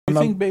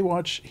Do you think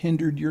Baywatch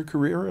hindered your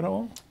career at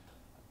all?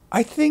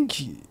 I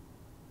think,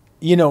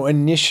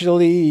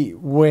 initially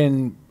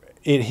when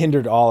it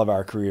hindered all of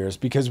our careers,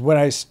 because when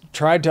I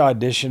tried to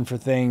audition for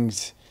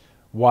things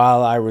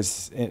while I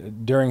was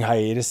during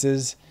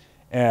hiatuses,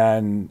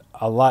 and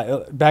a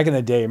lot back in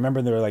the day,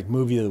 remember there were like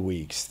movie of the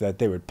weeks that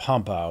they would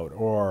pump out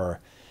or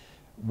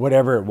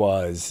whatever it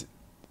was.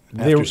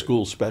 After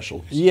school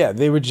specials. Yeah,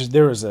 they would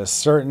there was a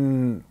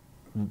certain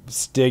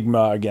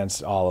stigma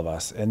against all of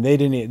us, and they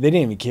didn't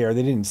even care.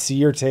 They didn't see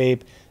your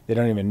tape. They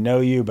don't even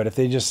know you, but if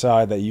they just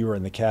saw that you were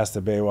in the cast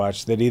of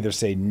Baywatch, they'd either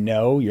say,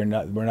 no, we're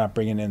not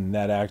bringing in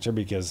that actor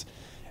because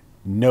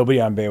nobody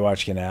on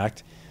Baywatch can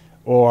act.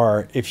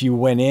 Or if you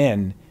went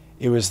in,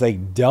 it was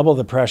like double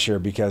the pressure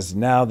because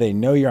now they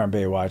know you're on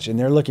Baywatch and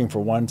they're looking for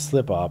one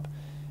slip up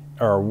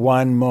or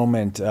one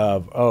moment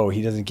of, oh,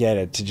 he doesn't get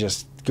it, to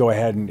just go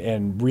ahead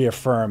and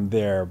reaffirm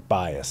their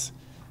bias.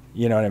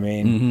 You know what I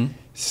mean? Mm-hmm.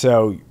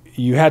 So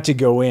you had to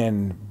go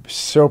in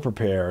so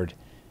prepared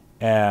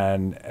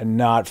and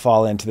not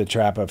fall into the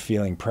trap of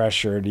feeling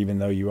pressured, even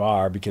though you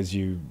are, because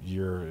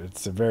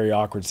it's a very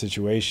awkward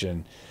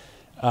situation.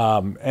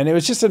 And it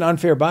was just an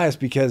unfair bias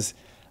because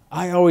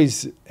I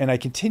always, and I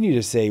continue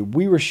to say,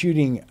 we were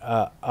shooting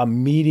a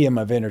medium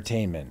of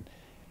entertainment.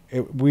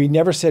 We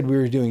never said we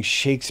were doing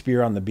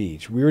Shakespeare on the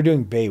beach. We were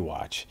doing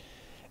Baywatch.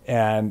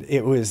 And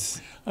it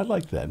was... I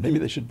like that. Maybe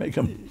they should make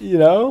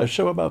a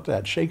show about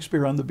that,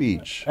 Shakespeare on the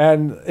beach.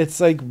 And it's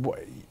like,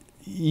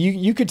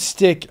 you could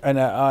stick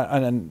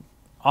an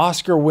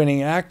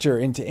Oscar-winning actor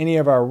into any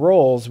of our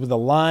roles with the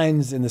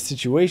lines and the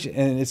situation,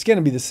 and it's going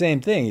to be the same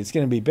thing. It's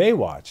going to be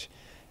Baywatch.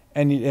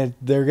 And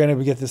they're going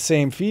to get the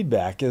same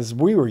feedback as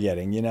we were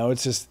getting.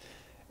 It's just,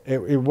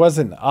 it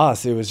wasn't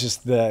us. It was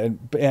just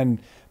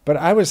but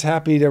I was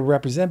happy to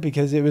represent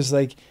because it was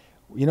like,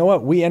 you know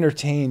what? We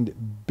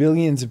entertained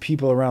billions of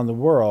people around the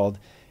world,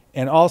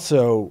 and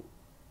also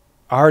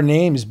our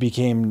names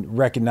became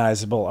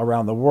recognizable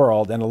around the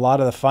world. And a lot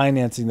of the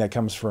financing that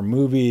comes from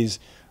movies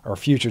or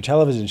future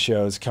television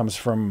shows comes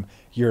from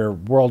your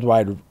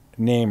worldwide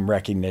name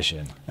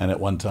recognition. And at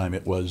one time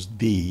it was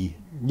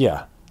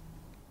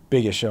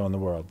biggest show in the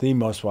world, the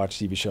most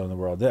watched TV show in the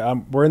world.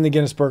 We're in the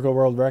Guinness Book of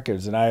World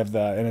Records, and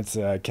it's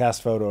a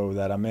cast photo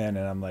that I'm in,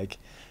 and I'm like,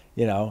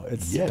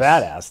 it's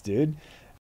badass, dude.